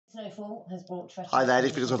snowfall has brought Hi there,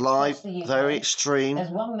 these videos are live, very extreme, There's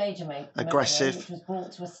one major aggressive, which was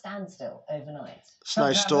brought to a standstill overnight.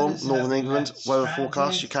 snowstorm, Northern England, weather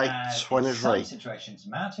forecast, UK 23.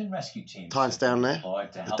 Times down there.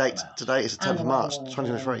 The date today is the 10th of March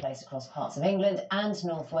 2023. Place across parts of England and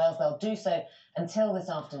North Wales. They'll do so until this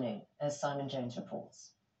afternoon, as Simon Jones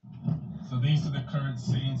reports. So these are the current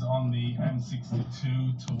scenes on the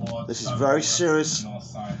M62 towards... This is very serious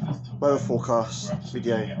weather forecast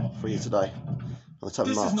video for you today. On the 10th of March,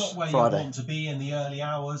 This is not where Friday. you want to be in the early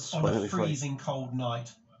hours on a freezing cold night.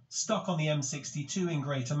 Stuck on the M62 in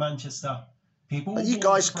Greater Manchester. People Are you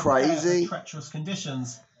guys crazy? Treacherous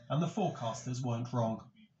conditions, and the forecasters weren't wrong.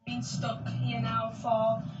 Been stuck here now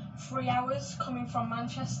for 3 hours coming from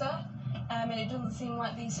Manchester, and it doesn't seem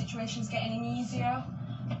like these situations getting any easier.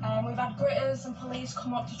 We've had gritters and police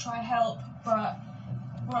come up to try and help, but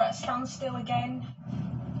we're at a standstill again.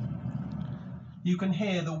 You can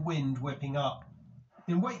hear the wind whipping up.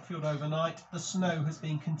 In Wakefield overnight, the snow has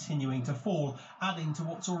been continuing to fall, adding to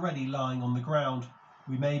what's already lying on the ground.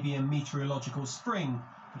 We may be in meteorological spring,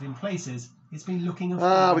 but in places it's been looking... we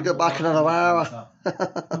got back another hour.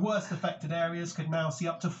 The worst affected areas could now see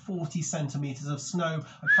up to 40 centimetres of snow,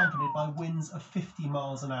 accompanied by winds of 50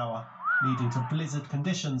 miles an hour, leading to blizzard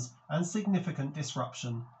conditions and significant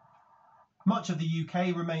disruption. Much of the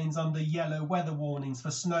UK remains under yellow weather warnings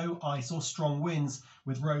for snow, ice or strong winds,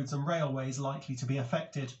 with roads and railways likely to be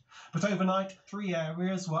affected. But overnight, 3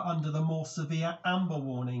 areas were under the more severe amber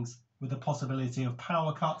warnings, with the possibility of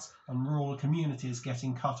power cuts and rural communities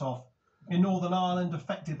getting cut off. In Northern Ireland,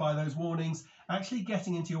 affected by those warnings, actually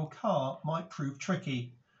getting into your car might prove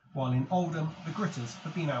tricky, while in Oldham, the gritters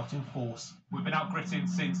have been out in force. We've been out gritting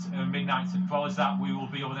since midnight, as well as that we will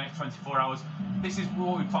be over the next 24 hours. This is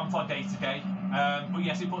what we plan for day to day, but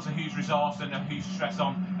yes, it puts a huge resource and a huge stress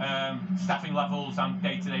on staffing levels and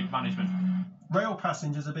day-to-day management. Rail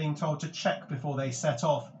passengers are being told to check before they set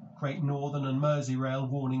off. Great Northern and Merseyrail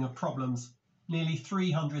warning of problems. Nearly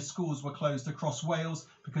 300 schools were closed across Wales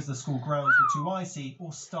because the school grounds were too icy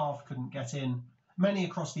or staff couldn't get in. Many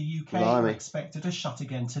across the UK are expected to shut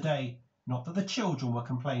again today. Not that the children were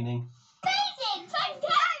complaining.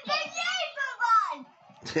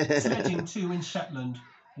 Sledging 2 in Shetland.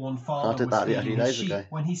 One farmer was feeding his sheep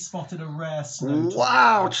when he spotted a rare snow.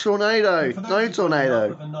 Wow, tornado! No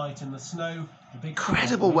tornado. A night in the snow, the big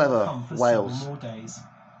incredible weather, Wales. More days.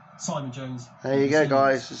 Simon Jones. There you go,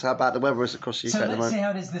 guys. This is how bad the weather is across the UK at the moment. So let's see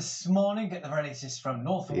how it is this morning. Get the very latest from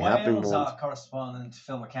North Wales. Our correspondent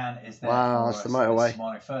Phil McCann is there. Wow, that's the motorway. This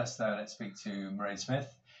morning. First, though, let's speak to Mairead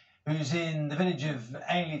Smith, who's in the village of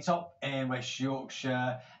Ainley Top in West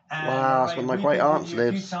Yorkshire. And wow, that's where my great aunt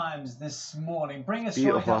lives. A few times this morning. Bring us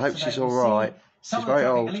beautiful. I hope she's all right. She's very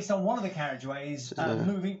old. At least on one of the carriageways,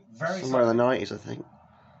 moving very somewhere slowly. in the 90s, I think.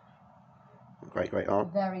 Great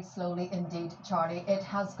aunt. Very slowly indeed, Charlie. It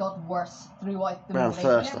has got worse throughout the morning. Around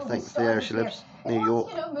First, I think, the area she lives, New York.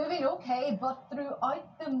 You know, moving okay, but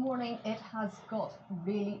throughout the morning it has got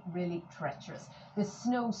really, really treacherous. The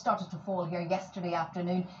snow started to fall here yesterday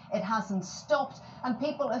afternoon. It hasn't stopped, and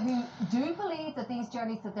people who do believe that these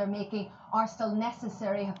journeys that they're making are still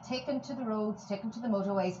necessary have taken to the roads, taken to the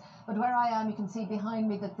motorways. But where I am, you can see behind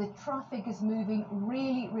me that the traffic is moving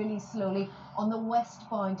really, really slowly on the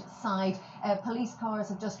westbound side. Police cars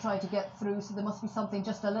have just tried to get through, so there must be something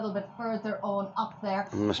just a little bit further on up there.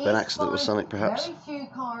 There must be an accident with something, perhaps. Very few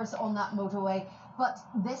cars on that motorway, but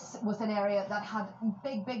this was an area that had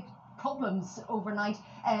big problems overnight.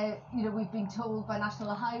 You know, we've been told by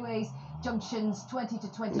National Highways junctions 20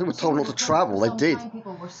 to 20. They were told not to travel. They did.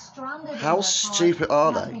 People were stranded. How stupid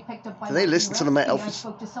are they? Do they listen to the Met Office? I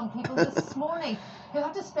spoke to some people this morning who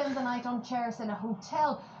had to spend the night on chairs in a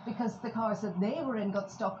hotel because the cars that they were in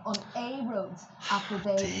got stuck on A roads after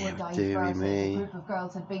they were diverted. A group of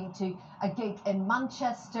girls had been to a gig in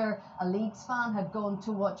Manchester. A Leeds fan had gone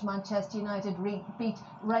to watch Manchester United beat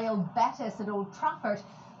Real Betis at Old Trafford.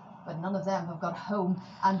 But none of them have got home,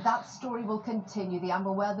 and that story will continue. The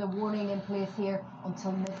amber weather warning in place here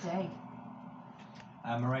until midday.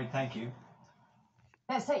 Mairead, thank you.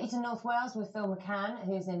 Let's take you to North Wales with Phil McCann,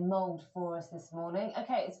 who's in Mould for us this morning.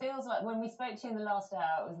 Okay, it feels like when we spoke to you in the last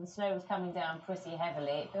hour, the snow was coming down pretty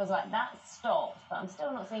heavily. It feels like that stopped, but I'm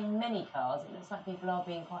still not seeing many cars. It looks like people are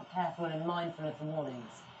being quite careful and mindful of the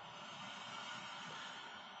warnings.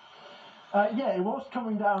 Yeah, it was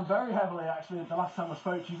coming down very heavily actually the last time I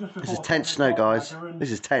spoke to you. Just before this is tense snow, guys.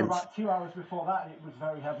 This is tense. About 2 hours before that it was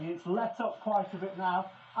very heavy. It's let up quite a bit now,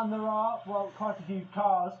 and there are, well, quite a few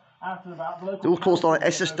cars out and about. The all course line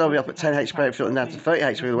SSW up at 10 HP Airfield and down to 30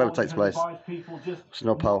 HP where the weather takes place. It's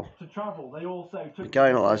not pole. To travel. They also took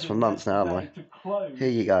going on like this for months now, haven't they? To close here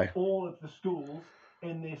you go. All of the schools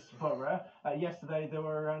in this borough. Yesterday there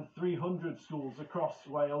were around 300 schools across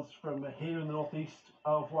Wales, from here in the northeast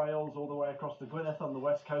of Wales all the way across to Gwynedd on the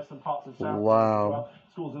west coast and parts of South. Wow. As well.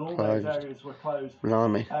 Schools in all those areas were closed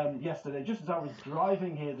yesterday. Just as I was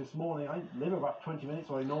driving here this morning, I live about 20 minutes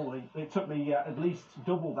away normally. It took me at least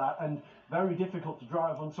double that, and very difficult to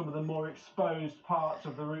drive on some of the more exposed parts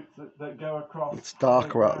of the routes that go across. It's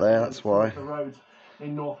darker up there, that's why. The roads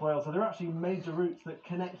in North Wales. So there are actually major routes that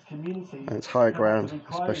connect communities. And it's high ground,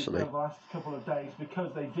 especially. Over the last couple of days,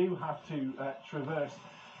 because they do have to traverse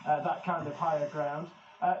that kind of higher ground.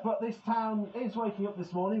 But this town is waking up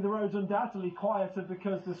this morning. The road's undoubtedly quieter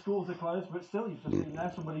because the schools are closed, but still you've just seen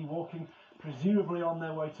there somebody walking presumably on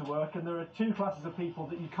their way to work, and there are two classes of people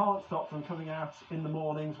that you can't stop from coming out in the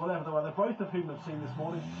mornings, whatever the weather, both of whom I've seen this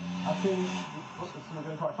morning. I've seen, some are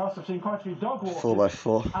going quite fast, I've seen quite a few dog walkers.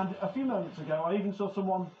 4x4. And a few moments ago, I even saw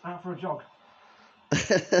someone out for a jog.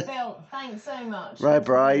 Phil, thanks so much. Very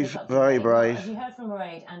brave, very brave. As you heard from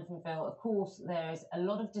Mairead and from Phil, of course, there is a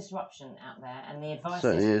lot of disruption out there, and the advice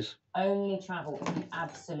is only travel if you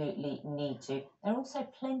absolutely need to. There are also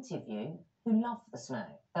plenty of you who love the snow.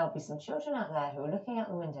 There'll be some children out there who are looking out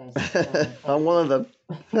the windows. I'm one of them.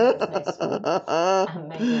 And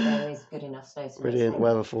maybe there is good enough snow to brilliant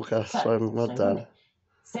weather forecast. So well done.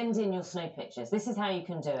 Send in your snow pictures. This is how you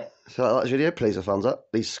can do it. So like this video, please a thumbs up.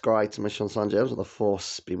 Please subscribe to Mission San James, and the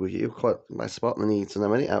force be with you. Quite a nice spot, and the need to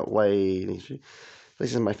know any outweigh needs to.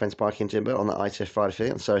 This is my friend Sparky and Jimbo on the ITF Friday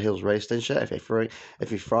feed on Surrey Hills Radio Station every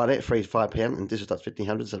Friday at 3 to 5 PM, and this is at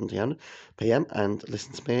 1500, 1700 PM, and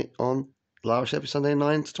listen to me on Irish every Sunday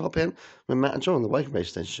 9 to 12 PM with Matt and John on the Waking Radio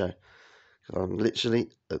Station show. I'm literally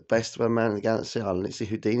the best weatherman in the galaxy. I'm literally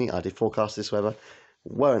Houdini. I did forecast this weather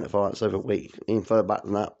well in advance over a week, even further back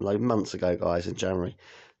than that, like months ago, guys, in January.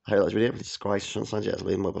 I hope that was really able to subscribe to Sean Sanjay as a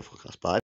weather forecast. Bye.